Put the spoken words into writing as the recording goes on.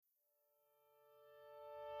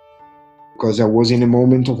because I was in a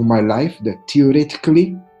moment of my life that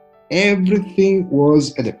theoretically everything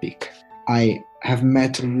was at a peak. I have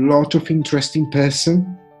met a lot of interesting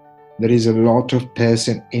person. There is a lot of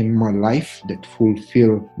person in my life that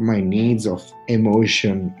fulfill my needs of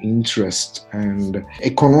emotion, interest, and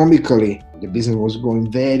economically, the business was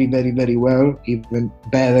going very, very, very well, even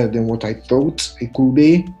better than what I thought it could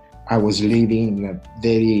be. I was living in a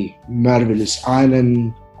very marvelous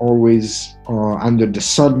island, always under the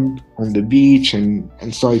sun, on the beach, and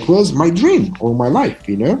so it was my dream all my life,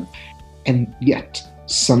 And yet,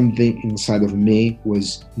 something inside of me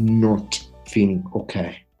was not feeling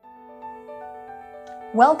okay.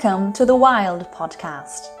 Welcome to the Wild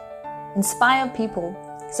Podcast. Inspire people,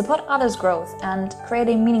 support others' growth, and create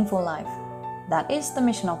a meaningful life. That is the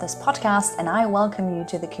mission of this podcast, and I welcome you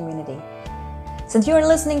to the community. Since you are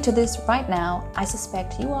listening to this right now, I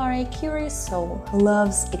suspect you are a curious soul who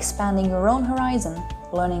loves expanding your own horizon,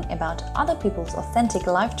 learning about other people's authentic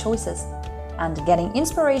life choices, and getting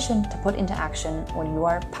inspiration to put into action what you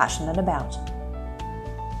are passionate about.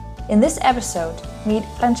 In this episode, meet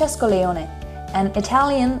Francesco Leone, an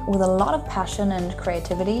Italian with a lot of passion and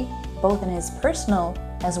creativity, both in his personal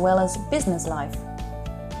as well as business life.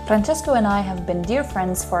 Francesco and I have been dear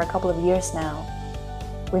friends for a couple of years now.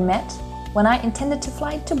 We met when I intended to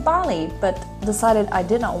fly to Bali, but decided I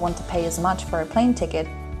did not want to pay as much for a plane ticket,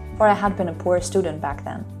 for I had been a poor student back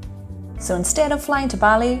then. So instead of flying to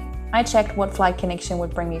Bali, I checked what flight connection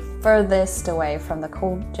would bring me furthest away from the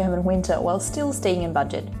cold German winter while still staying in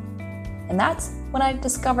budget. And that's when I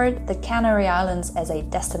discovered the Canary Islands as a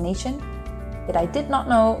destination, yet I did not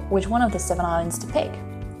know which one of the 7 islands to pick.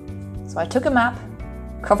 So I took a map,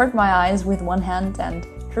 covered my eyes with one hand and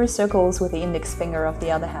drew circles with the index finger of the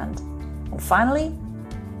other hand. And finally,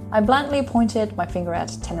 I bluntly pointed my finger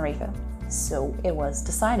at Tenerife. So it was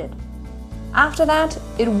decided. After that,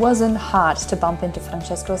 it wasn't hard to bump into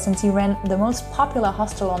Francesco since he ran the most popular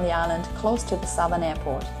hostel on the island close to the southern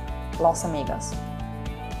airport, Los Amigos.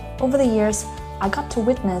 Over the years, I got to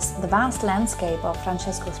witness the vast landscape of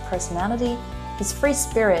Francesco's personality, his free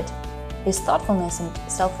spirit, his thoughtfulness and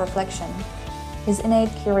self-reflection, his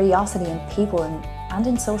innate curiosity in people and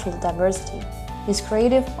in social diversity, his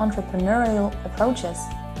creative entrepreneurial approaches,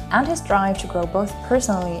 and his drive to grow both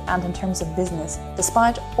personally and in terms of business,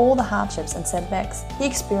 despite all the hardships and setbacks he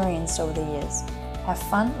experienced over the years. Have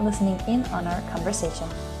fun listening in on our conversation.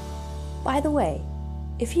 By the way,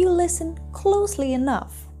 if you listen closely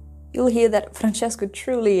enough, you'll hear that Francesco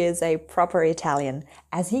truly is a proper Italian,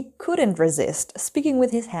 as he couldn't resist speaking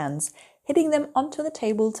with his hands, hitting them onto the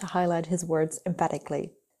table to highlight his words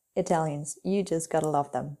emphatically. Italians, you just gotta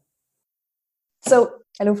love them. So,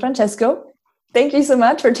 hello Francesco. Thank you so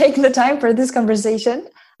much for taking the time for this conversation.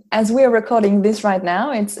 As we are recording this right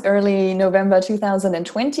now, it's early November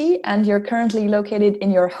 2020, and you're currently located in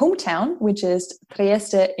your hometown, which is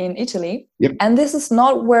Trieste in Italy. Yep. And this is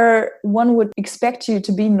not where one would expect you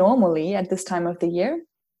to be normally at this time of the year,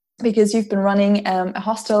 because you've been running a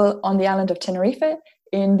hostel on the island of Tenerife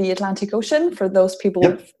in the Atlantic Ocean, for those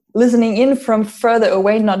people listening in from further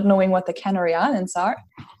away, not knowing what the Canary Islands are.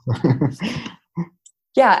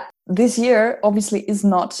 Yeah, this year obviously is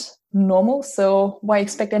not normal, so why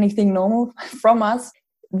expect anything normal from us?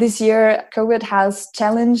 This year, COVID has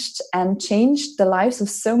challenged and changed the lives of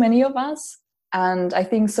so many of us, and I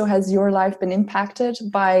think so has your life been impacted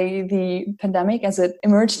by the pandemic as it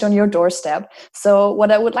emerged on your doorstep. So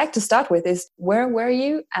what I would like to start with is, where were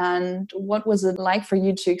you and what was it like for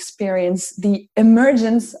you to experience the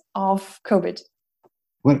emergence of COVID?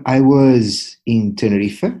 Well, I was in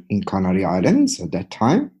Tenerife, in Canary Islands at that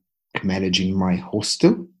time, managing my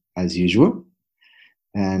hostel as usual.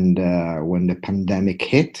 And when the pandemic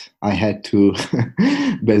hit, I had to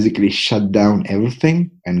basically shut down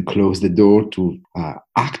everything and close the door to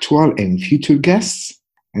actual and future guests.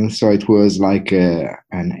 And so it was like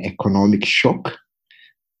an economic shock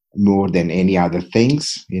more than any other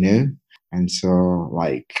things, And so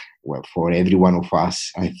for every one of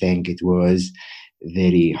us, I think it was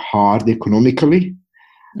very hard economically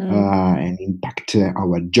and impact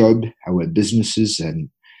our job, our businesses,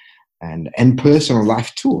 and personal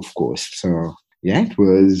life too, of course. So yeah, it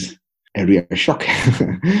was a real shock,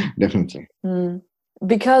 definitely.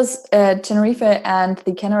 Because Tenerife and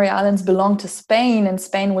the Canary Islands belong to Spain, and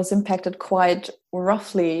Spain was impacted quite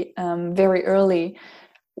roughly very early.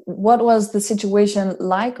 What was the situation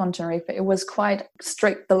like on Tenerife? It was quite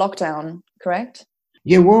strict, the lockdown, correct?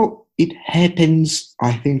 Yeah, well, it happens,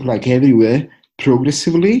 I think, like everywhere,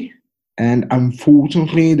 progressively. And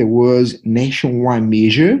unfortunately, there was nationwide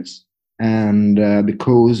measures. And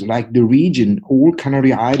because like the region, all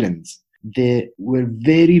Canary Islands they were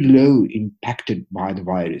very low impacted by the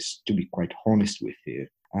virus, to be quite honest with you.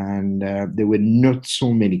 And there were not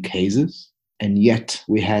so many cases. And yet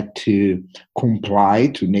we had to comply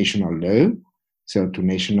to national law, so to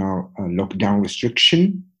national lockdown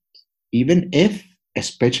restriction, even if,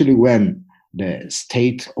 especially when the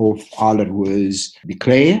state of alert was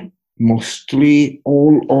declared, mostly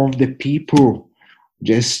all of the people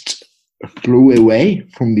just flew away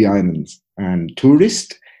from the islands, and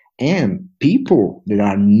tourists and people that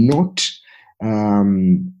are not, they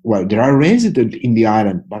are resident in the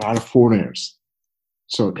island, but are foreigners.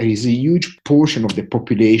 So there is a huge portion of the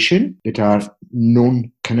population that are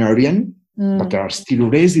non-Canarian, but they are still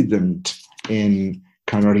resident in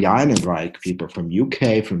Canary Islands, like people from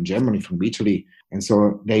UK, from Germany, from Italy. And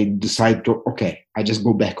so they decide to, okay, I just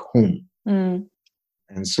go back home. And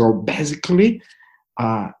so basically,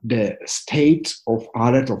 the state of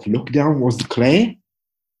alert of lockdown was declared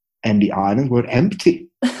and the islands were empty.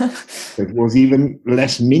 It was even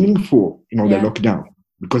less meaningful, the lockdown,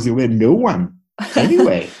 because there were no one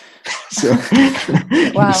anyway. So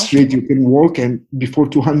in the street you can walk, and before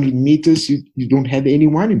 200 meters you don't have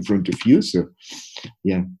anyone in front of you. So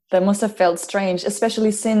that must have felt strange,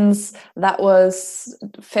 especially since that was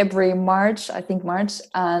February, March,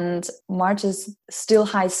 and March is still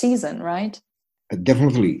high season, right?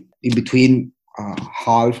 Definitely. In between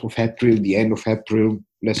half of April, the end of April,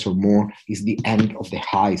 less or more, is the end of the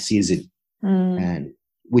high season, and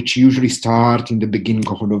which usually start in the beginning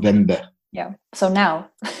of November. Yeah. So now.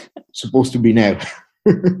 Supposed to be now.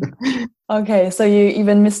 Okay. So you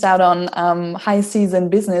even missed out on high season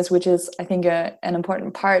business, which is, I think, an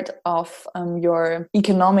important part of your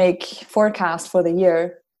economic forecast for the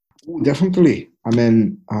year. Definitely. I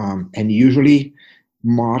mean, and usually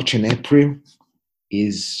March and April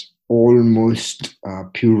is almost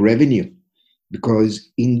pure revenue, because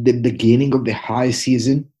in the beginning of the high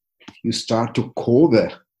season, you start to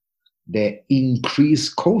cover the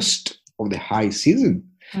increased cost of the high season,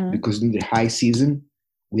 because in the high season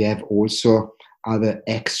we have also other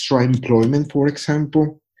extra employment. For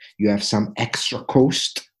example, you have some extra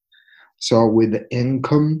cost. So with the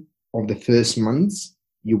income of the first months,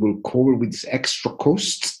 you will cover with this extra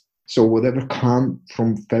costs. So whatever comes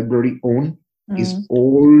from February on is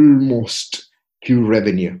almost pure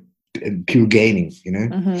revenue, pure gaining,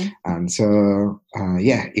 And so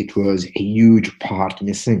it was a huge part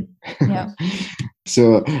missing.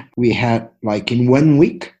 So we had, like, in 1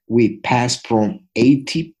 week we passed from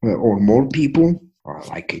 80 or more people, or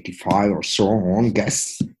like 85 or so on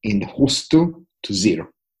guests in the hostel, to 0.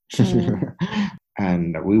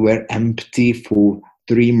 And we were empty for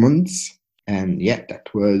 3 months, and that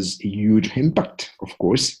was a huge impact, of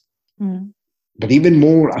course. But even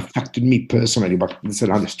more affected me personally, but that's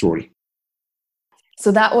another story.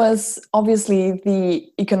 So that was obviously the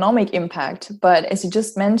economic impact, but as you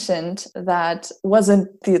just mentioned, that wasn't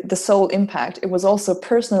the sole impact. It was also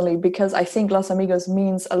personally, because I think Los Amigos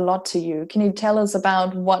means a lot to you. Can you tell us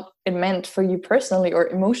about what it meant for you personally or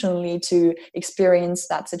emotionally to experience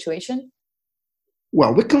that situation?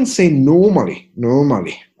 Well, we can say normally,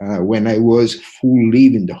 when I was fully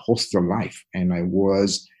in the hostel life and I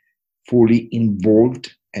was fully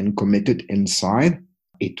involved and committed inside,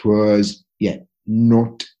 it was,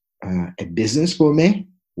 not a business for me, it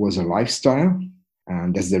was a lifestyle.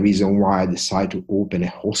 And that's the reason why I decided to open a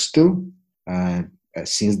hostel.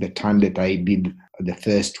 Since the time that I did the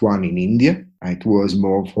first one in India, it was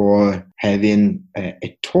more for having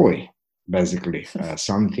a toy, basically,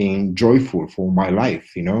 something joyful for my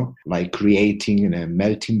life, like creating a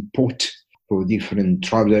melting pot for different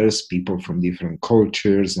travelers, people from different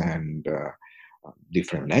cultures and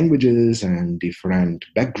different languages and different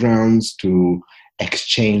backgrounds, to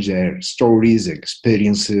exchange their stories,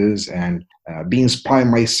 experiences, and be inspired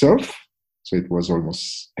myself. So it was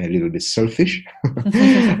almost a little bit selfish.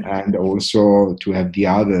 And also to have the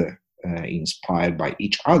other inspired by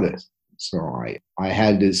each other. So I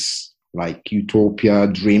had this like utopia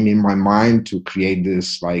dream in my mind to create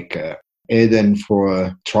this like Eden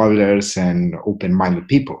for travelers and open-minded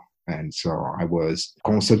people. And so I was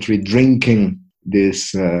constantly drinking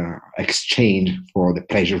this exchange for the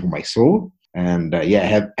pleasure of my soul. And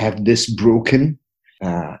have this broken.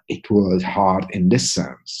 It was hard in this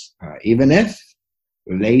sense. Even if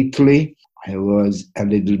lately I was a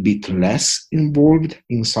little bit less involved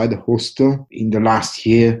inside the hostel in the last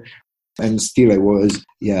year, and still I was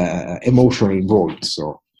emotionally involved.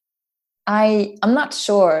 So I'm not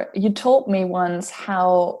sure. You told me once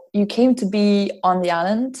how you came to be on the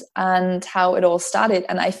island and how it all started.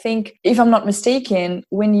 And I think, if I'm not mistaken,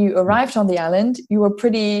 when you arrived on the island, you were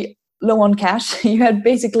pretty low on cash. You had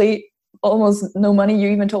basically almost no money. You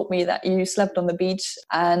even told me that you slept on the beach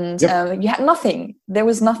and you had nothing. There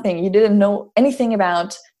was nothing. You didn't know anything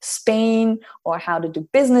about Spain or how to do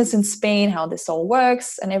business in Spain, how this all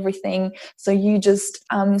works and everything. So you just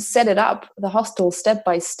set it up, the hostel, step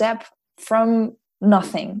by step from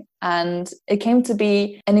nothing, and it came to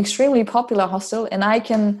be an extremely popular hostel. And I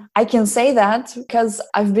can say that because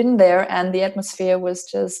I've been there, and the atmosphere was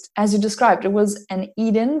just as you described. It was an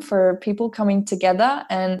Eden for people coming together,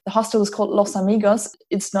 and the hostel is called Los Amigos.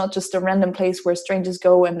 It's not just a random place where strangers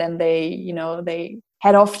go and then they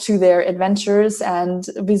head off to their adventures and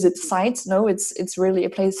visit sites. No, it's really a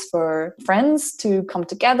place for friends to come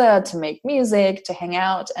together, to make music, to hang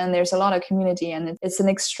out, and there's a lot of community, and it's an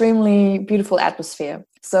extremely beautiful atmosphere.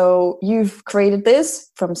 So you've created this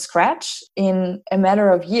from scratch in a matter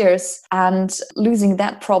of years, and losing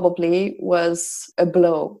that probably was a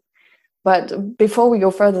blow. But before we go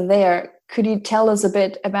further there, could you tell us a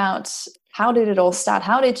bit about how did it all start?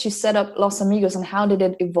 How did you set up Los Amigos, and how did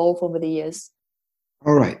it evolve over the years?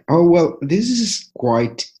 All right. Oh, well, this is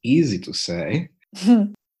quite easy to say.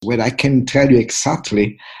 What I can tell you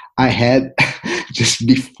exactly, I had just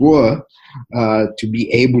before to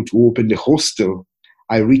be able to open the hostel,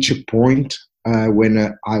 I reached a point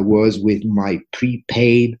when I was with my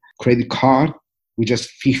prepaid credit card with just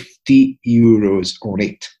 50 euros on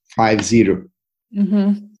it, 50.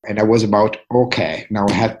 Mm-hmm. And I was about, okay, now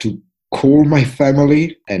I had to call my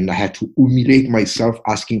family and I had to humiliate myself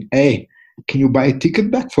asking, hey, can you buy a ticket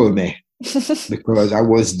back for me? Because I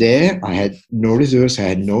was there, I had no resource, I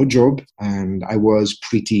had no job, and I was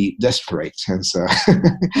pretty desperate. And so,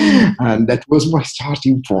 and that was my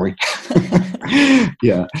starting point.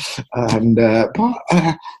 Yeah. And,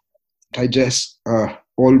 but I just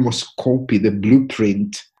almost copied the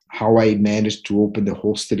blueprint how I managed to open the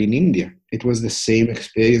hostel in India. It was the same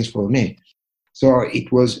experience for me. So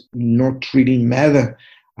it was not really matter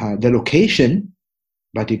the location,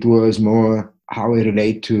 but it was more how I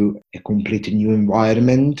relate to a completely new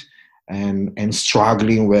environment and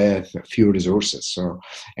struggling with a few resources. So,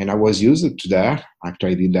 and I was used to that.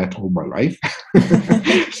 Actually, I did that all my life.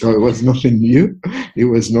 So it was nothing new. It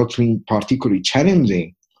was nothing particularly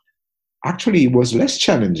challenging. Actually, it was less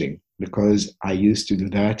challenging because I used to do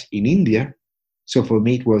that in India. So for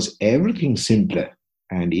me, it was everything simpler.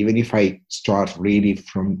 And even if I start really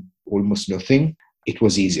from almost nothing, it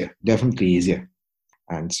was easier, definitely easier.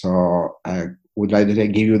 And so I would like to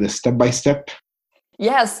give you the step-by-step.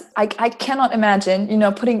 Yes, I cannot imagine,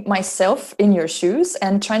 putting myself in your shoes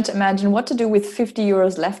and trying to imagine what to do with 50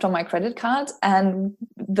 euros left on my credit card and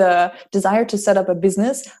the desire to set up a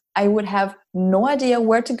business. I would have no idea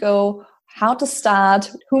where to go, how to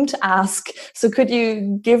start, whom to ask. So could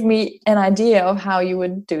you give me an idea of how you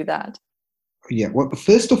would do that? Yeah, well,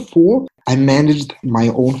 first of all, I managed my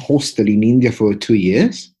own hostel in India for 2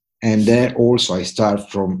 years. And there also I started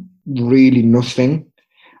from really nothing,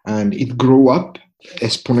 and it grew up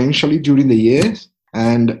exponentially during the years.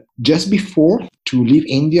 And just before to leave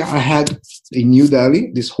India, I had in New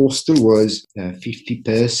Delhi, this hostel was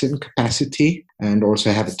 50% capacity, and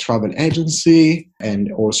also I have a travel agency,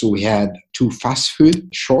 and also we had 2 fast food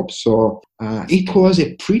shops. So it was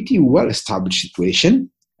a pretty well-established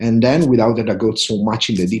situation. And then without that I go so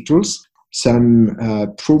much in the details, some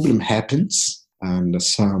problem happens. And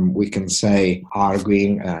some, we can say,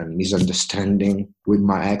 arguing and misunderstanding with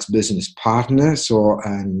my ex-business partner. So,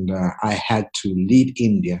 and I had to leave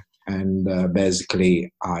India. And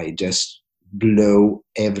basically, I just blew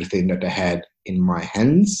everything that I had in my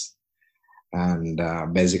hands. And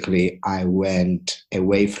basically, I went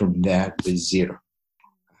away from there with zero.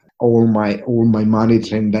 All my money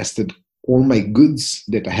that I invested, all my goods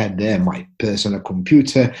that I had there, my personal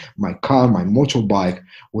computer, my car, my motorbike,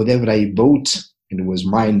 whatever I bought, and it was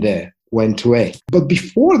mine there, went away. But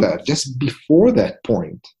before that, just before that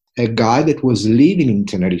point, a guy that was living in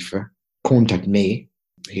Tenerife contacted me.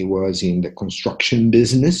 He was in the construction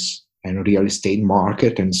business and real estate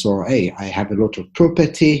market. And so, hey, I have a lot of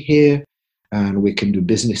property here and we can do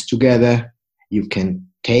business together. You can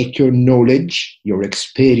take your knowledge, your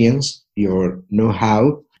experience, your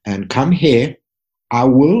know-how, and come here. I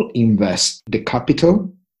will invest the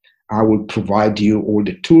capital. I will provide you all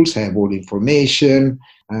the tools. I have all the information,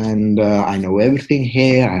 and I know everything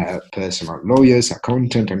here. I have personal lawyers,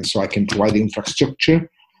 accountant, and so I can provide the infrastructure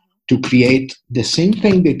to create the same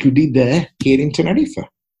thing that you did there here in Tenerife.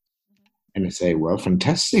 And I say, well,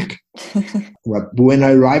 fantastic. Well, when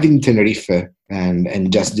I arrived in Tenerife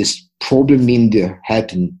and just this problem in India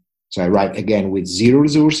happened, so I arrived again with zero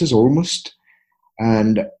resources almost.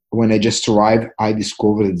 And when I just arrived, I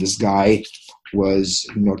discovered that this guy was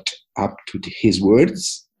not up to his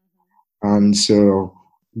words. And so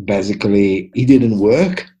basically it didn't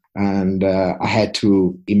work. And I had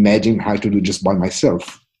to imagine how to do just by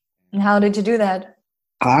myself. And how did you do that?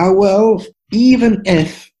 Well, even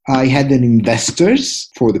if I had an investors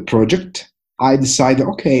for the project, I decided,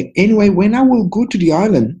 okay, anyway, when I will go to the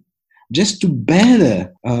island, just to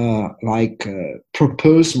better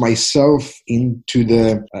propose myself into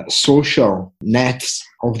the social nets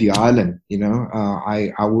of the island,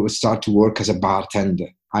 I will start to work as a bartender.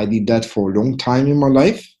 I did that for a long time in my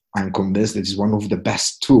life. I'm convinced that it's one of the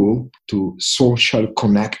best tools to social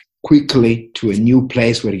connect quickly to a new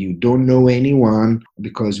place where you don't know anyone,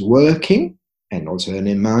 because working and also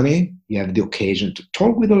earning money, you have the occasion to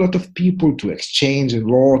talk with a lot of people, to exchange a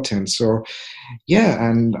lot. And so,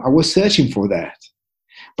 and I was searching for that.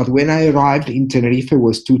 But when I arrived in Tenerife, it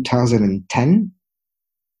was 2010,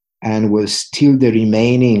 and was still the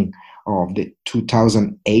remaining of the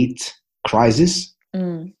 2008 crisis.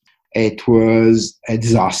 It was a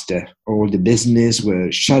disaster. All the business were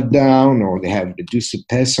shut down, or they have reduced the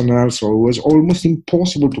personnel, so it was almost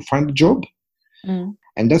impossible to find a job.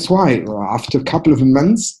 And that's why after a couple of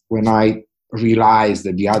months, when I realized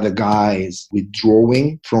that the other guys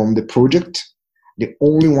withdrawing from the project, the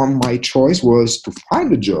only one my choice was to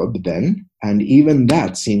find a job then. And even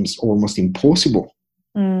that seems almost impossible.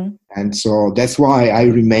 And so that's why I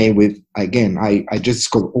remain with, again, I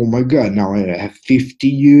just go, oh my God, now I have 50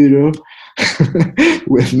 euro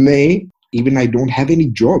with me. Even I don't have any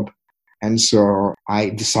job. And so I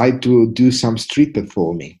decide to do some street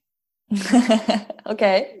performing.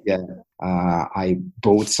 Okay. Yeah. I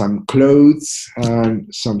bought some clothes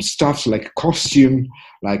and some stuff like costume,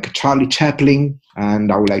 like Charlie Chaplin,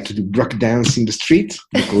 and I would like to do break dance in the street,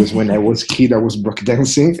 because when I was a kid, I was break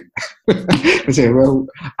dancing. I say, well,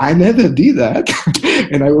 I never did that.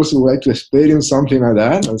 And I also would like to experience something like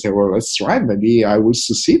that. I say, well, let's try. Maybe I will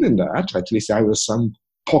succeed in that. At least I will some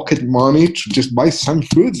pocket money to just buy some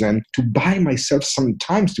foods and to buy myself some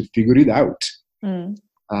times to figure it out.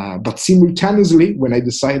 But simultaneously, when I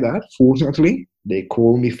decide that, fortunately, they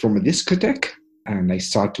call me from a discotheque, and I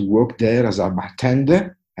start to work there as a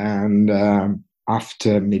bartender. And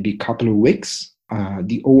after maybe a couple of weeks,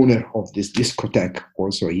 the owner of this discotheque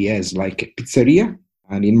also, he has like a pizzeria.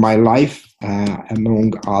 And in my life,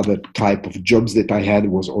 among other type of jobs that I had,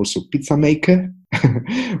 was also pizza maker.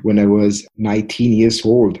 When I was 19 years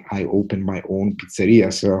old, I opened my own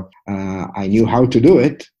pizzeria. So I knew how to do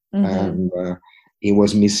it. And it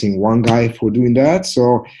was missing one guy for doing that.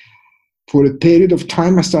 So for a period of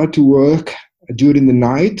time, I started to work during the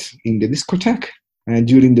night in the discotheque and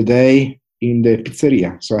during the day in the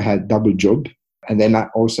pizzeria. So I had double job. And then I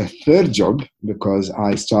also had third job, because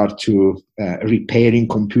I started to repairing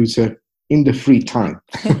computer in the free time.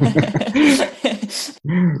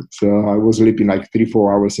 So I was sleeping like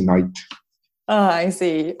 3-4 hours a night. I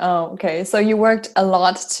see. Okay. So you worked a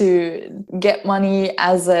lot to get money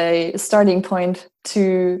as a starting point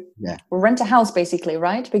to rent a house, basically,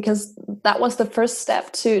 right? Because that was the first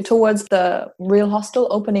step towards the real hostel,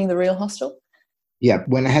 opening the real hostel. Yeah,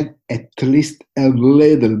 when I had at least a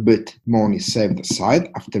little bit money saved aside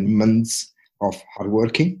after months of hard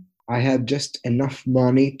working, I had just enough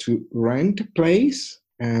money to rent a place.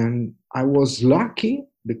 And I was lucky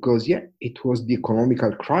because, it was the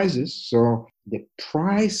economical crisis. So the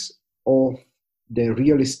price of the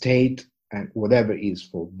real estate and whatever it is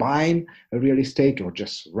for buying a real estate or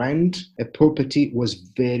just rent a property was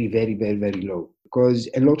very, very, very, very low, because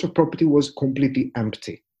a lot of property was completely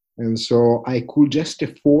empty. And so I could just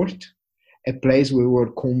afford a place where we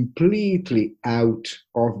were completely out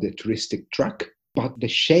of the touristic track, but the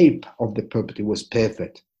shape of the property was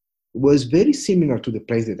perfect. It was very similar to the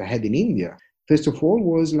place that I had in India. First of all,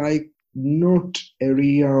 was like not a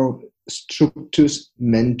real structures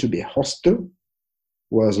meant to be a hostel.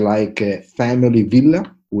 Was like a family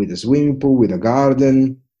villa with a swimming pool, with a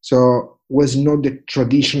garden. So was not the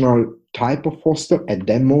traditional type of hostel at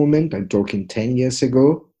that moment. I'm talking 10 years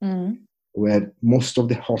ago, where most of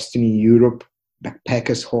the hostel in Europe,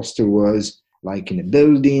 backpackers hostel, was like in a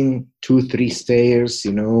building, 2-3 stairs,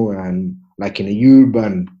 and like in a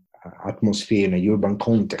urban atmosphere, in a urban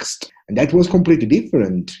context. And that was completely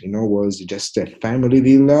different, was just a family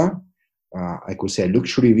villa, I could say a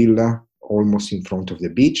luxury villa, almost in front of the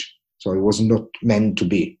beach. So it was not meant to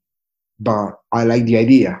be. But I like the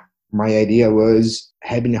idea. My idea was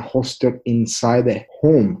having a hostel inside a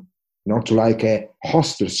home, not like a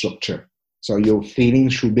hostel structure. So your feeling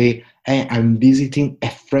should be, hey, I'm visiting a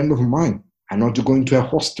friend of mine. I'm not going to a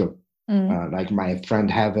hostel. Like my friend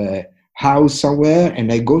have a house somewhere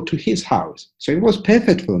and I go to his house. So it was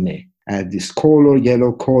perfect for me. This color,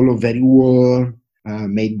 yellow color, very warm.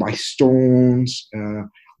 made by stones,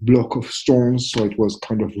 block of stones. So it was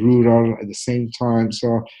kind of rural at the same time.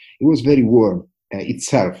 So it was very warm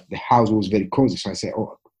itself. The house was very cozy. So I said,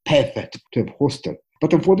 oh, perfect to have hostel.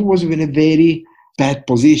 But unfortunately, it was in a very bad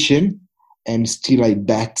position. And still I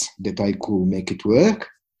bet that I could make it work.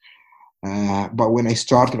 But when I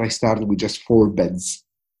started with just 4 beds.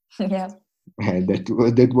 Yeah.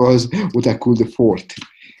 That was what I could afford.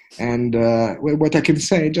 And what I can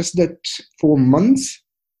say, just that for months,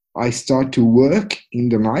 I start to work in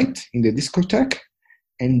the night in the discotheque.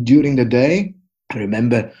 And during the day, I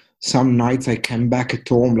remember some nights I came back at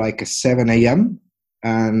home like at 7 a.m.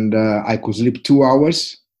 And I could sleep 2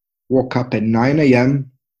 hours, woke up at 9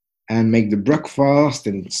 a.m. and make the breakfast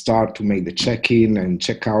and start to make the check-in and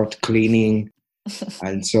check-out cleaning.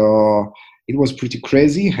 And so it was pretty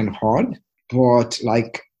crazy and hard. But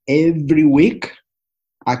like every week,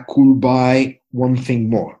 I could buy one thing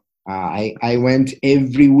more. I went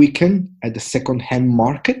every weekend at the second-hand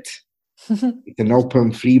market. It's an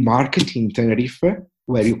open free market in Tenerife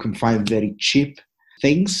where you can find very cheap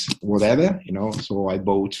things, whatever, So I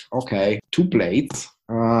bought, 2 plates.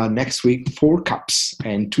 Next week, 4 cups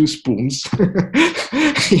and 2 spoons.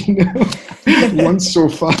 One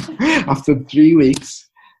sofa after 3 weeks.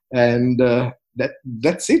 And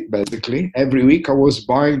that's it, basically. Every week I was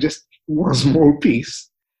buying just one small piece.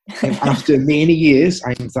 And after many years, I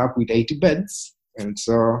ended up with 80 beds. And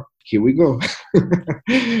so here we go.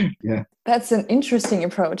 Yeah. That's an interesting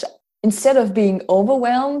approach. Instead of being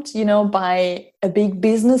overwhelmed, by a big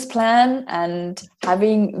business plan and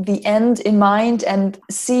having the end in mind and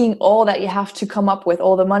seeing all that you have to come up with,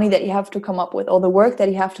 all the money that you have to come up with, all the work that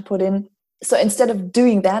you have to put in. So instead of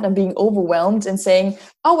doing that and being overwhelmed and saying,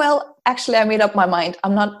 oh, well, actually, I made up my mind.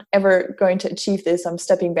 I'm not ever going to achieve this. I'm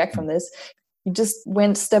stepping back from this. You just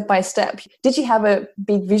went step by step. Did you have a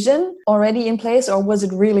big vision already in place, or was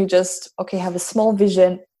it really just, okay, have a small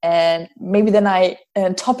vision and maybe then I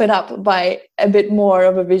top it up by a bit more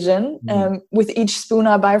of a vision with each spoon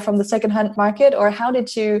I buy from the secondhand market? Or how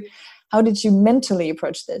did you mentally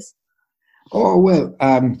approach this? Oh, well,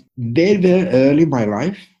 very, very early in my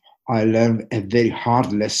life, I learned a very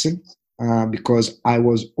hard lesson because I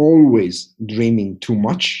was always dreaming too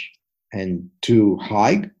much and too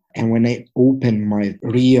high. And when I opened my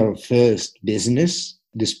real first business,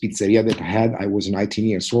 this pizzeria that I had, I was 19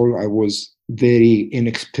 years old. I was very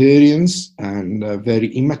inexperienced and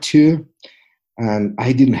very immature. And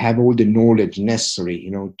I didn't have all the knowledge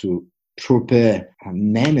necessary, to proper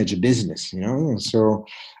manage a business, So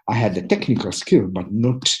I had the technical skill, but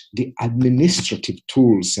not the administrative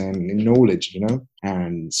tools and knowledge,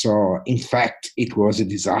 And so, in fact, it was a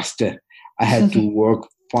disaster. I had to work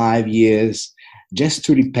 5 years just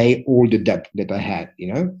to repay all the debt that I had,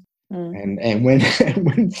 And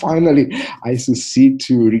when finally I succeed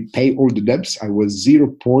to repay all the debts, I was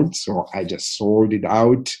 0 points, so I just sold it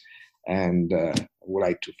out and would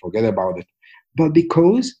like to forget about it. But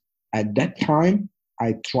because at that time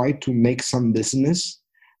I tried to make some business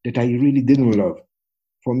that I really didn't love.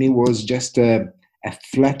 For me, it was just a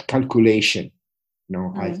flat calculation.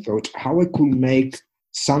 I thought how I could make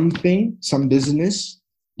some business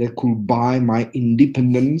that could buy my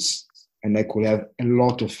independence, and I could have a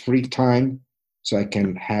lot of free time, so I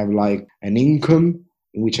can have like an income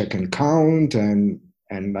in which I can count and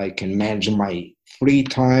I can manage my free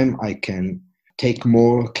time. I can take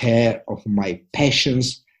more care of my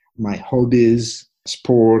passions, my hobbies,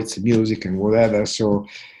 sports, music, and whatever. So,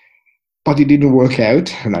 but it didn't work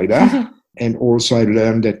out like that. And also I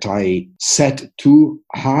learned that I set too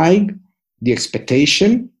high the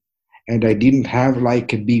expectation, and I didn't have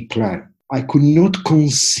like a B plan. I could not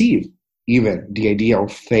conceive even the idea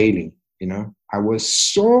of failing, I was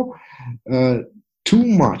so too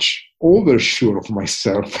much oversure of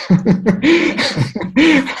myself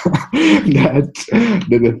that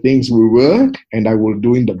the things will work and I will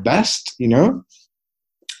do in the best,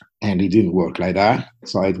 and it didn't work like that.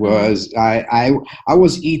 So it was, I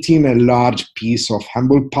was eating a large piece of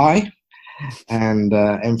humble pie, and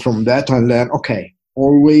from that I learned, okay,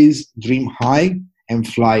 always dream high and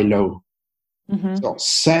fly low. So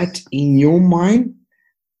set in your mind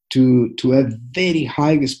to have very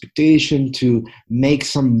high expectation, to make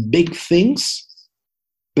some big things,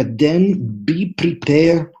 but then be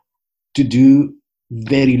prepared to do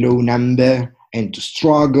very low number and to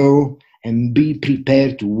struggle, and be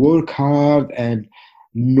prepared to work hard and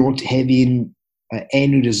not having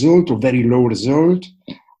any result or very low result.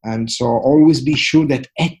 And so always be sure that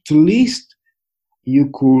at least you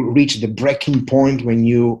could reach the breaking point when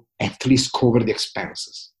you at least cover the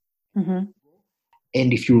expenses.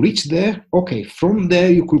 And if you reach there, okay, from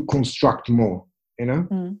there you could construct more you know?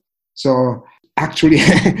 Mm. So actually,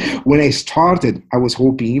 when I started, I was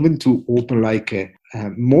hoping even to open like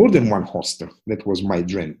more than one hostel. That was my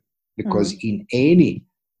dream, because in any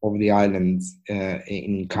of the islands,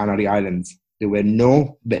 in Canary Islands, there were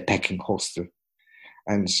no backpacking hostel.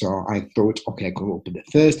 And so I thought, okay, I could open the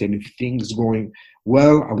first, and if things going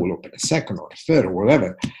well, I will open a second or a third or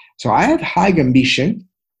whatever. So I had high ambition,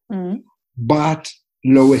 but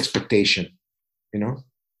low expectation, you know?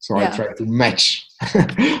 So I try to match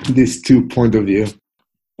these 2 points of view.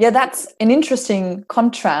 Yeah, that's an interesting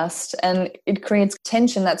contrast, and it creates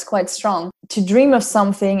tension that's quite strong. To dream of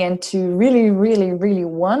something and to really, really, really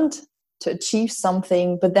want to achieve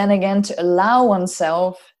something, but then again to allow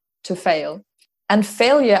oneself to fail. And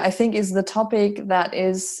failure, I think, is the topic that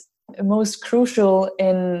is most crucial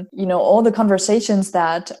in, all the conversations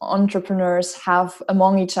that entrepreneurs have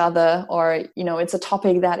among each other, or, it's a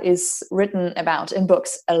topic that is written about in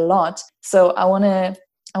books a lot. So I want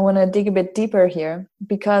to dig a bit deeper here,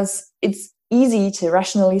 because it's easy to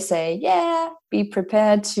rationally say, yeah, be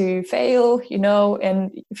prepared to fail,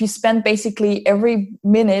 and if you spend basically every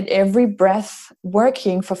minute, every breath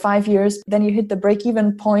working for 5 years, then you hit the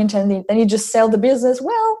break-even point and then you just sell the business.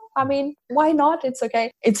 Well, I mean, why not? It's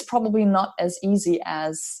okay. It's probably not as easy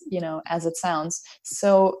as, as it sounds.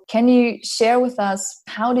 So can you share with us,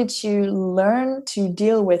 how did you learn to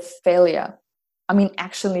deal with failure? I mean,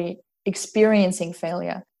 actually experiencing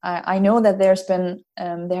failure. I know that there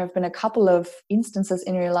have been a couple of instances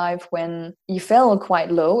in your life when you fell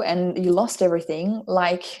quite low and you lost everything,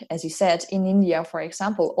 like, as you said, in India, for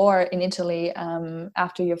example, or in Italy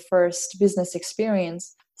after your first business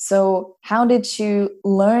experience. So how did you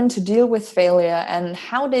learn to deal with failure, and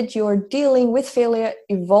how did your dealing with failure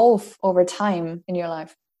evolve over time in your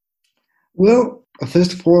life? Well,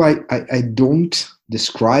 first of all, I don't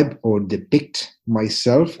describe or depict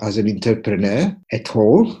myself as an entrepreneur at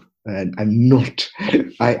all. And I'm not,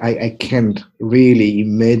 I can't really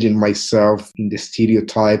imagine myself in the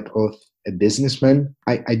stereotype of a businessman.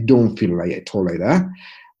 I don't feel like at all like that.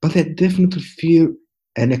 But I definitely feel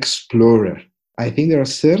an explorer. I think there are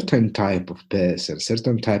certain type of person,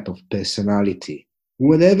 certain type of personality.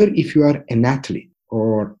 Whatever, if you are an athlete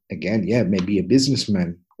or, again, maybe a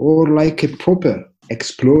businessman, or like a proper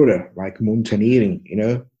explorer, like mountaineering,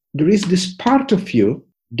 there is this part of you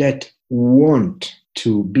that want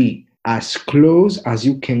to be as close as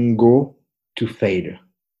you can go to failure.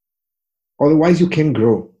 Otherwise, you can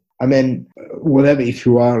grow. I mean, whatever, if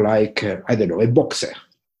you are like, I don't know, a boxer,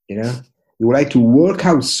 you would like to work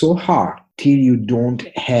out so hard till you don't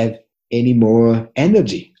have any more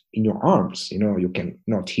energy in your arms, you can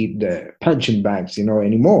not hit the punching bags,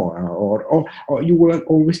 anymore, or you will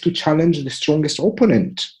always to challenge the strongest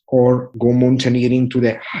opponent, or go mountaineering to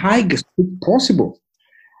the highest peak possible.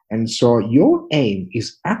 And so your aim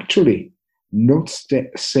is actually not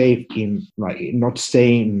staying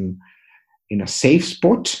in a safe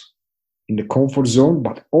spot, in the comfort zone,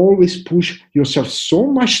 but always push yourself so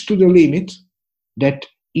much to the limit that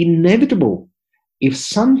inevitable, if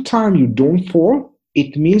sometime you don't fall,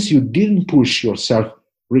 it means you didn't push yourself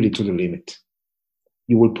really to the limit.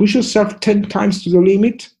 You will push yourself 10 times to the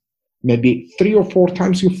limit, maybe 3 or 4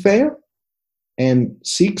 times you fail, and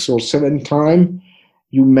 6 or 7 times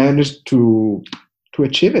you manage to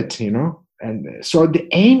achieve it, And so the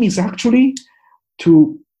aim is actually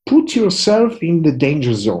to put yourself in the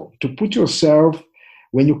danger zone, to put yourself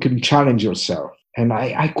when you can challenge yourself. And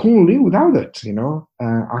I couldn't live without it,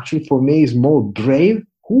 Actually, for me, it's more brave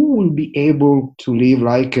who will be able to live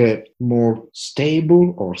like a more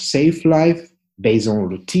stable or safe life based on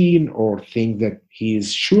routine or think that he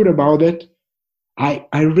is sure about it. I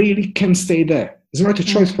really can stay there. It's not a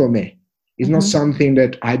choice for me. It's not something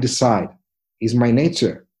that I decide. It's my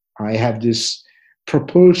nature. I have this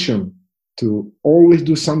propulsion to always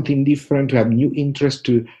do something different, to have new interest,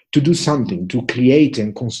 to do something, to create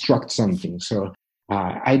and construct something. So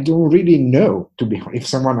I don't really know, to be honest. If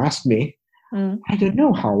someone asks me, I don't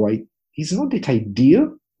know how it's not that I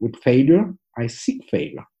deal with failure. I seek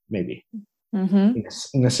failure, maybe,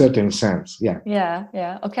 in a certain sense. Yeah.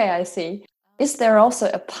 Yeah. Okay, I see. Is there also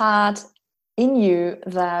a part in you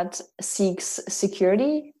that seeks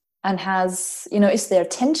security and has, is there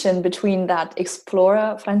tension between that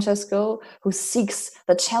explorer, Francesco, who seeks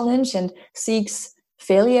the challenge and seeks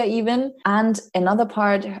failure even, and another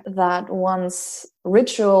part that wants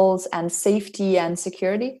rituals and safety and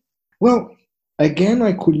security? Well, again,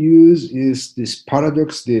 I could use is this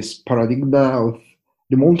paradox, this paradigm of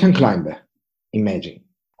the mountain climber. Imagine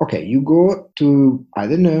Okay, you go to, I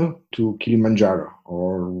don't know, to Kilimanjaro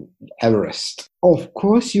or Everest. Of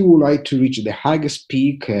course, you would like to reach the highest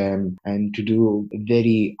peak and to do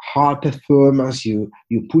very hard performance. You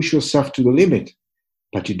push yourself to the limit,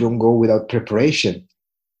 but you don't go without preparation.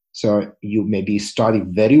 So you maybe study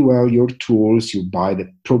very well your tools, you buy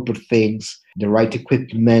the proper things, the right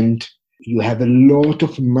equipment. You have a lot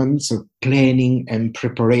of months of planning and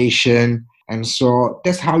preparation. And so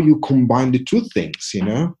that's how you combine the two things, you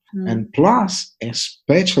know? And plus,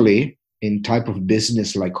 especially in type of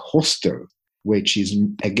business like hostel, which is,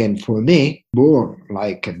 again, for me, more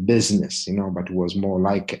like a business, you know, but was more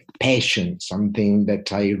like a passion, something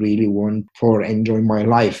that I really want for enjoying my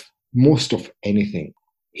life, most of anything.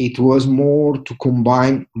 It was more to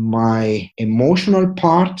combine my emotional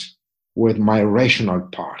part with my rational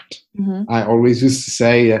part. I always used to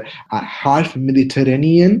say I'm half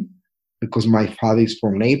Mediterranean because my father is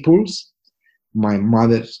from Naples, my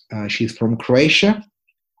mother, she's from Croatia,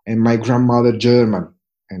 and my grandmother German.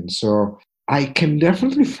 And so I can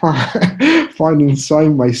definitely find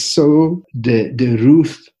inside my soul the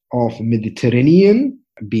root of Mediterranean,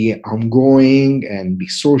 be ongoing and be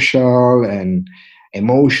social and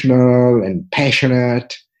emotional and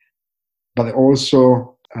passionate, but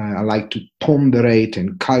also I like to ponderate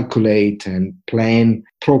and calculate and plan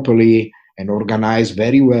properly and organize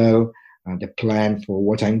very well the plan for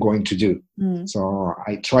what I'm going to do. So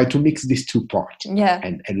I try to mix these two parts. Yeah.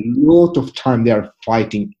 And a lot of time they are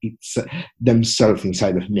fighting themselves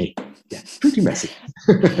inside of me. Yeah, pretty messy.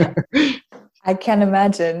 I can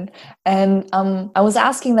imagine. And I was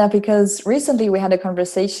asking that because recently we had a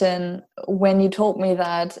conversation when you told me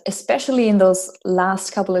that, especially in those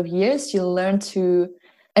last couple of years, you learned to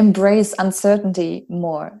embrace uncertainty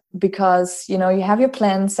more because, you know, you have your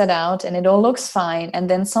plan set out and it all looks fine. And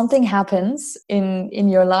then something happens in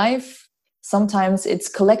your life. Sometimes it's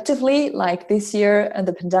collectively, like this year,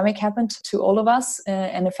 the pandemic happened to all of us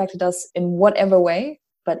and affected us in whatever way,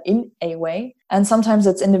 but in a way. And sometimes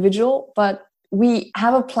it's individual, but we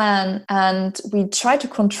have a plan and we try to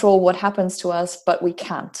control what happens to us, but we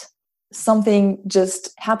can't. Something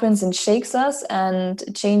just happens and shakes us and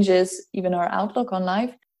changes even our outlook on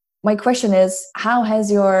life. My question is, how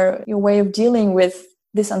has your way of dealing with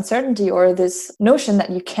this uncertainty or this notion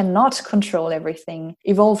that you cannot control everything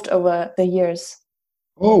evolved over the years?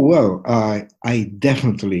 Oh, well, I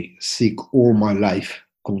definitely seek all my life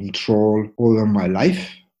control over my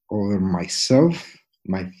life, over myself,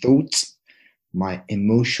 my thoughts, my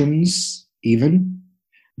emotions, even,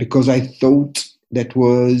 because I thought that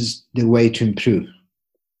was the way to improve.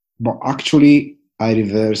 But actually, I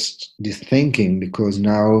reversed this thinking because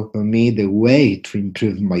now, for me, the way to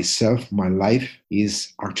improve myself, my life,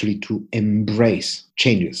 is actually to embrace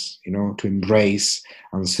changes, you know, to embrace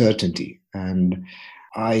uncertainty. And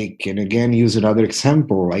I can again use another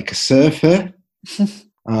example, like a surfer.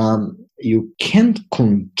 You can't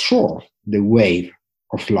control the wave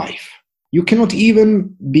of life. You cannot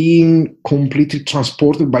even be completely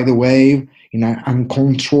transported by the wave in an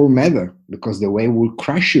uncontrolled manner because the wave will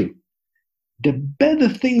crush you. The better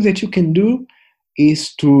thing that you can do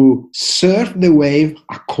is to surf the wave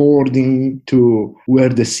according to where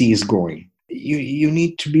the sea is going. You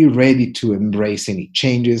need to be ready to embrace any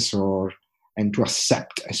changes and to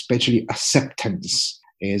accept, especially acceptance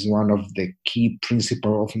is one of the key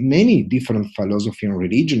principles of many different philosophy and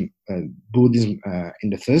religion, Buddhism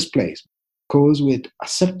in the first place. Because with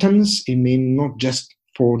acceptance, it means not just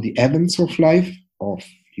for the events of life, of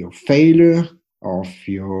your failure, of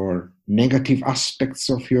your negative aspects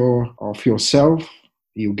of yourself.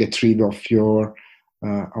 You get rid of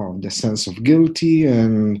of the sense of guilty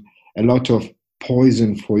and a lot of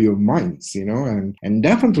poison for your minds, you know, and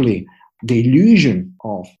definitely the illusion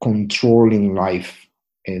of controlling life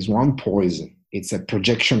is one poison. It's a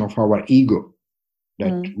projection of our ego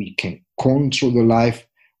that we can control the life.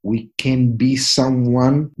 We can be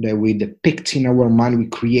someone that we depict in our mind. We're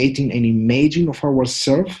creating an imaging of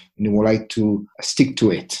ourselves and we would like to stick to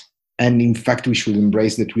it. And in fact, we should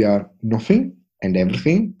embrace that we are nothing and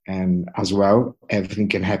everything. And as well, everything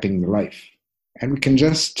can happen in life. And we can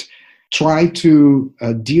just try to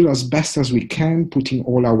deal as best as we can, putting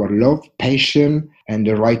all our love, passion, and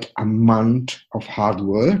the right amount of hard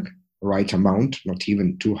work, right amount, not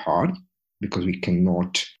even too hard, because we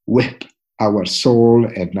cannot whip our soul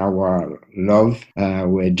and our love.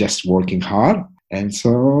 We're just working hard. And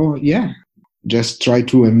so, yeah, just try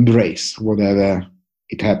to embrace whatever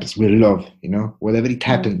it happens with love, you know, whatever it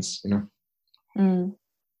happens, you know.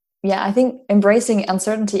 Yeah, I think embracing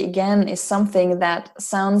uncertainty again is something that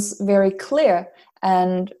sounds very clear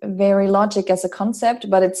and very logic as a concept,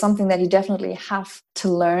 but it's something that you definitely have to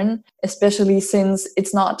learn, especially since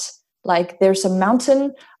it's not like there's a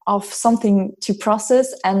mountain of something to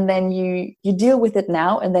process and then you deal with it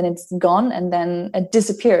now and then it's gone and then it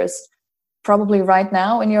disappears. Probably right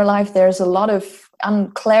now in your life there's a lot of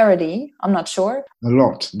unclarity. I'm not sure. A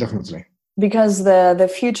lot, definitely. Because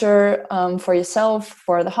the future for yourself,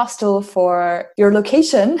 for the hostel, for your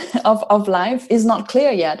location of life is not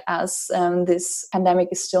clear yet, as this pandemic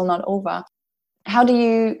is still not over. How do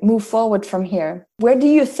you move forward from here? Where do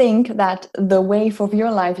you think that the wave of your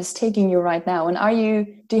life is taking you right now? And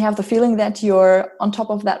do you have the feeling that you're on top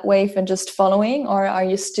of that wave and just following, or are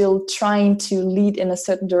you still trying to lead in a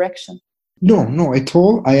certain direction? No, not at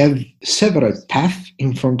all. I have several paths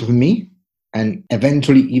in front of me, and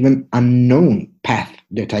eventually even unknown path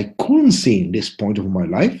that I couldn't see in this point of my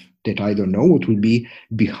life, that I don't know what will be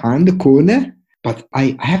behind the corner. But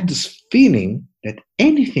I have this feeling that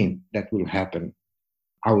anything that will happen,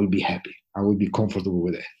 I will be happy. I will be comfortable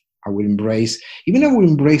with it. I will embrace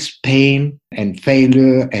pain and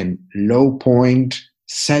failure and low point,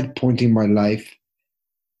 sad point in my life.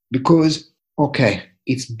 Because, okay,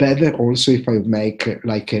 it's better also if I make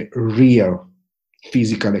like a real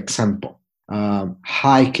physical example.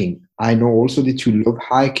 Hiking. I know also that you love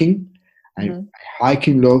hiking. I'm a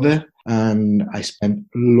hiking lover, and I spend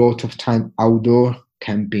a lot of time outdoor,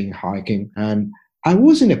 camping, hiking. And I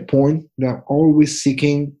was in a point that I'm always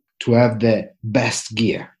seeking to have the best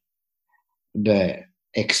gear, the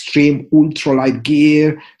extreme ultralight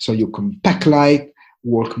gear, so you can pack light,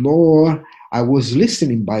 work more. I was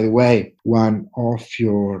listening, by the way, one of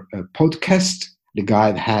your podcasts. The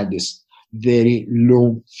guy had this very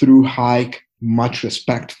long through hike, much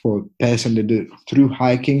respect for person that do through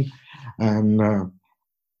hiking,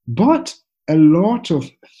 but a lot of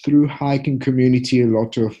through hiking community, a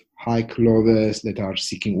lot of hike lovers that are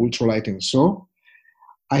seeking ultralight and so,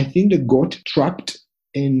 I think they got trapped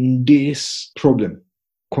in this problem,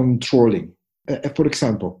 controlling. For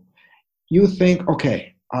example, you think,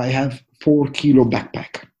 okay, I have 4 kilo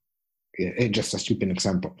backpack. Just a stupid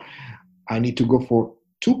example. I need to go for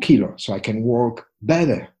 2 kilos so I can walk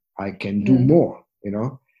better. I can do more,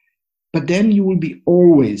 But then you will be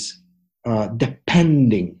always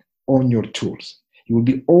depending on your tools. You will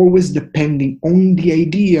be always depending on the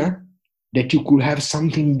idea that you could have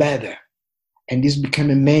something better. And this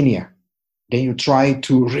become a mania. Then you try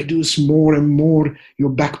to reduce more and more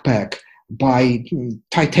your backpack by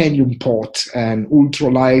titanium pot and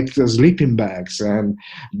ultralight sleeping bags and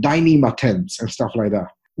Dyneema tents and stuff like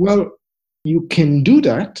that. Well, you can do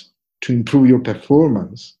that to improve your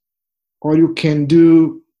performance, or you can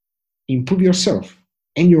improve yourself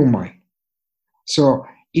and your mind. So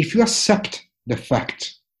if you accept the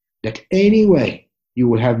fact that anyway you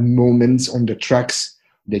will have moments on the tracks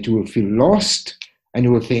that you will feel lost and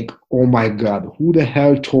you will think, oh my God, who the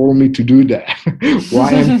hell told me to do that?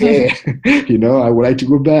 Why am I here? I would like to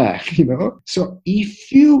go back, So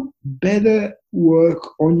if you better work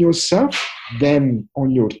on yourself than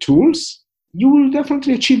on your tools, you will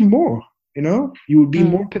definitely achieve more, You will be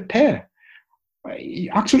more prepared.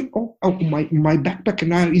 Actually, my backpack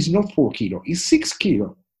now is not 4 kilo, it's 6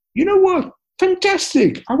 kilo. You know what?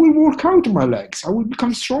 Fantastic. I will work out my legs. I will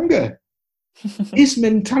become stronger. This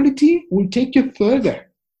mentality will take you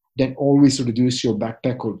further than always reduce your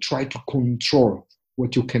backpack or try to control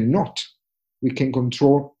what you cannot. We can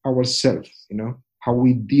control ourselves, how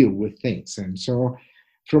we deal with things. And so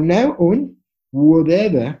from now on,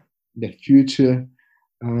 whatever the future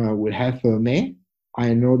will have for me,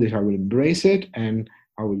 I know that I will embrace it and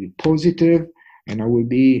I will be positive and I will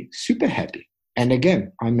be super happy. And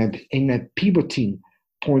again, I'm in a pivoting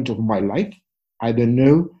point of my life. I don't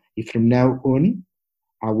know if from now on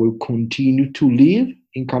I will continue to live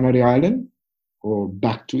in Canary Island or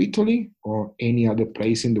back to Italy or any other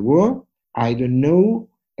place in the world. I don't know.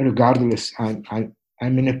 Regardless, I'm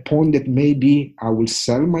in a point that maybe I will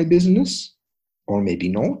sell my business or maybe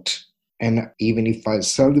not. And even if I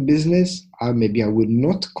sell the business, maybe I will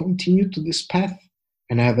not continue to this path.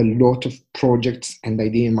 And I have a lot of projects and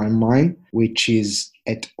ideas in my mind, which is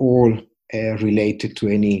at all related to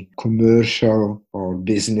any commercial or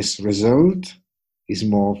business result. It's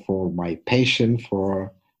more for my passion,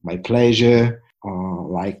 for my pleasure,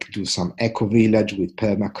 like do some eco-village with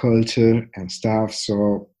permaculture and stuff.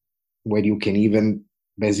 So where you can even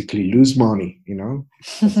basically lose money,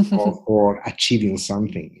 for achieving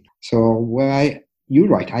something. So you're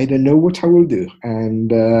right. I don't know what I will do,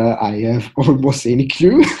 and I have almost any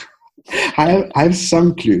clue. I have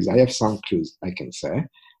some clues. I can say,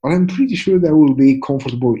 but I'm pretty sure that I will be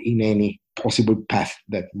comfortable in any possible path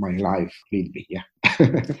that my life lead me. Yeah.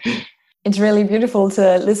 It's really beautiful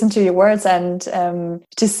to listen to your words and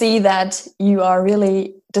to see that you are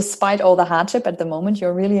really, despite all the hardship at the moment,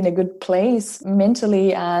 you're really in a good place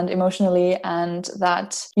mentally and emotionally, and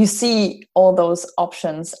that you see all those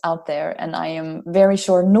options out there. And I am very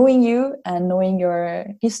sure, knowing you and knowing your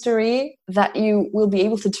history, that you will be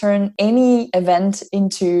able to turn any event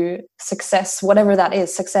into success, whatever that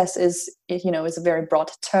is. Success is a very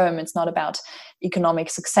broad term. It's not about economic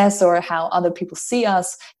success or how other people see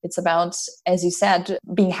us. It's about, as you said,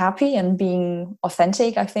 being happy and being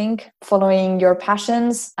authentic, I think, following your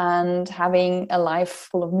passions and having a life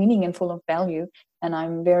full of meaning and full of value. And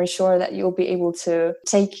I'm very sure that you'll be able to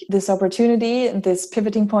take this opportunity, this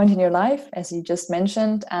pivoting point in your life, as you just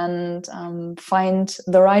mentioned, and find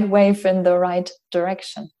the right wave in the right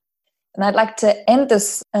direction. And I'd like to end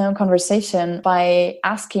this conversation by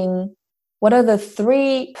asking, what are the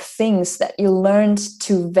 3 things that you learned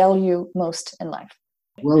to value most in life?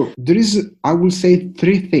 Well, I will say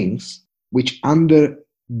 3 things, which under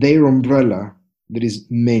their umbrella, there is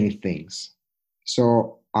many things.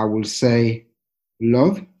 So I will say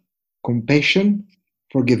love, compassion,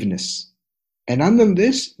 forgiveness. And under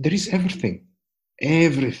this, there is everything,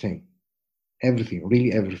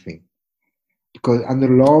 really everything. Because under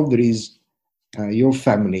love, there is your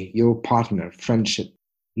family, your partner, friendship,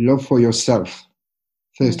 love for yourself,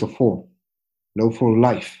 first of all, love for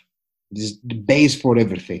life. This is the base for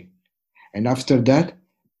everything. And after that,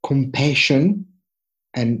 compassion,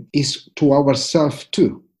 and is to ourselves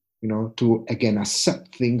too, to again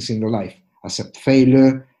accept things in the life, accept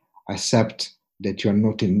failure, accept that you are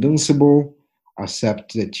not invincible,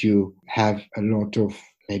 accept that you have a lot of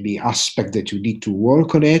maybe aspect that you need to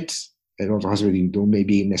work on it, a lot of aspects you don't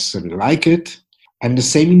maybe necessarily like it, and the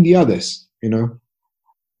same in the others,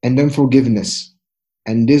 and then forgiveness.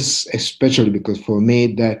 And this especially because for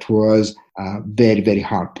me that was a very, very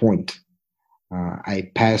hard point. I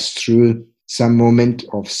passed through some moment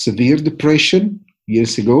of severe depression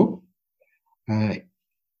years ago,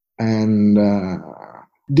 and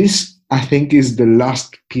this I think is the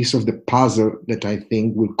last piece of the puzzle that I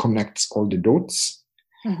think will connect all the dots,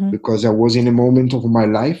 because I was in a moment of my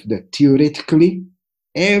life that theoretically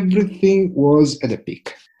everything was at a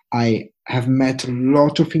peak. I have met a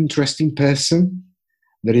lot of interesting person.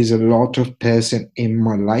 There is a lot of person in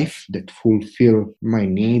my life that fulfill my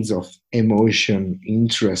needs of emotion,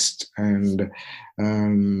 interest, and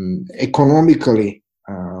economically,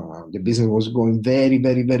 the business was going very,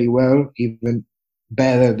 very, very well, even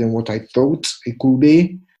better than what I thought it could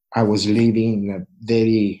be. I was living in a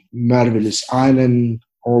very marvelous island,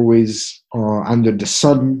 always under the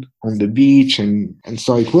sun, on the beach, and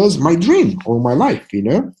so it was my dream all my life,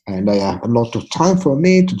 and I had a lot of time for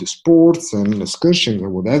me to do sports and excursions or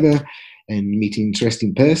whatever, and meet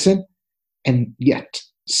interesting person, and yet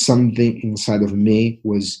something inside of me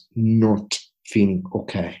was not feeling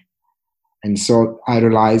okay. And so I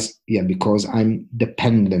realized, because I'm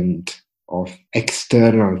dependent of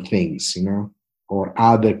external things, or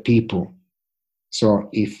other people. So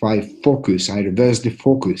if I reverse the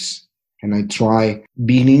focus, and I try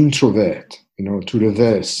being introvert, to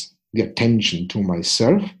reverse the attention to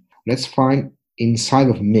myself, let's find inside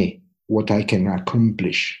of me what I can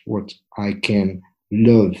accomplish, what I can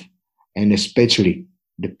love, and especially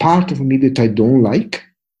the part of me that I don't like,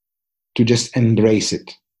 to just embrace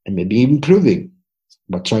it and maybe improving,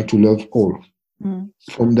 but try to love all.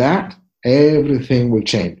 From that, everything will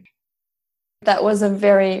change. That was a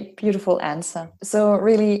very beautiful answer. So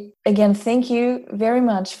really, again, thank you very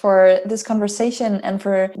much for this conversation and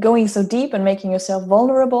for going so deep and making yourself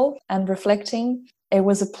vulnerable and reflecting. It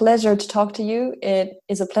was a pleasure to talk to you. It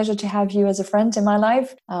is a pleasure to have you as a friend in my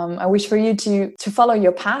life. I wish for you to follow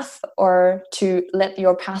your path, or to let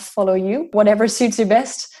your path follow you, whatever suits you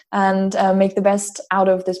best, and make the best out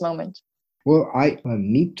of this moment. Well, I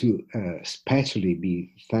need to especially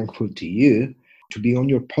be thankful to you to be on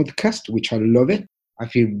your podcast, which I love it. I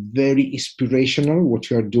feel very inspirational what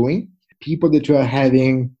you are doing. People that you are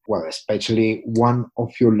having, well, especially one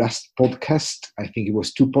of your last podcasts, I think it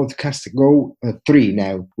was 2 podcasts ago, 3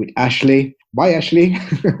 now, with Ashley. Bye, Ashley.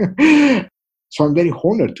 So I'm very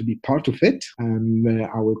honored to be part of it, and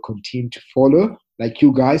I will continue to follow, like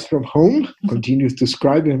you guys from home, continue to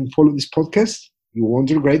subscribe and follow this podcast. You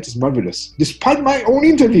won't regret, it's marvelous. Despite my own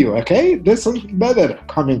interview, okay? There's something better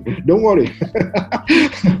coming. Don't worry.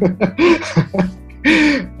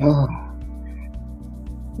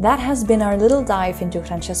 That has been our little dive into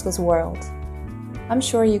Francesco's world. I'm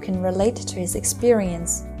sure you can relate to his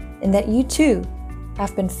experience, in that you too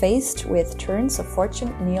have been faced with turns of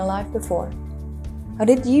fortune in your life before. How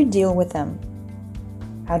did you deal with them?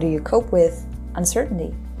 How do you cope with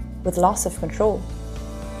uncertainty, with loss of control?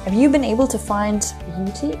 Have you been able to find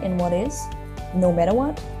beauty in what is, no matter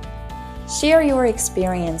what? Share your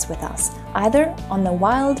experience with us, either on the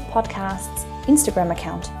Wild Podcast's Instagram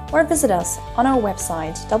account or visit us on our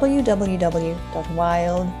website www.wild.one.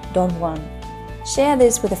 Share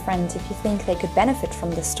this with a friend if you think they could benefit from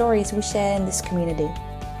the stories we share in this community.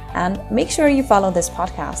 And make sure you follow this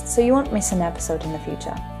podcast so you won't miss an episode in the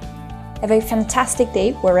future. Have a fantastic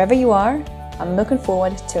day wherever you are. I'm looking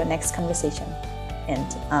forward to our next conversation.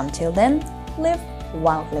 And until then, live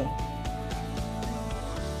wildly.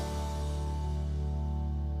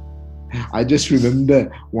 I just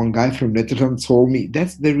remember one guy from Netherlands told me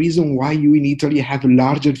that's the reason why you in Italy have a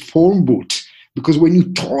larger phone booth. Because when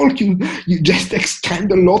you talk, you just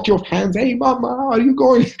extend a lot your hands. Hey, mama, are you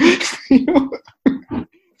going? You know?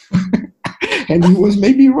 And he was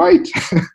maybe right.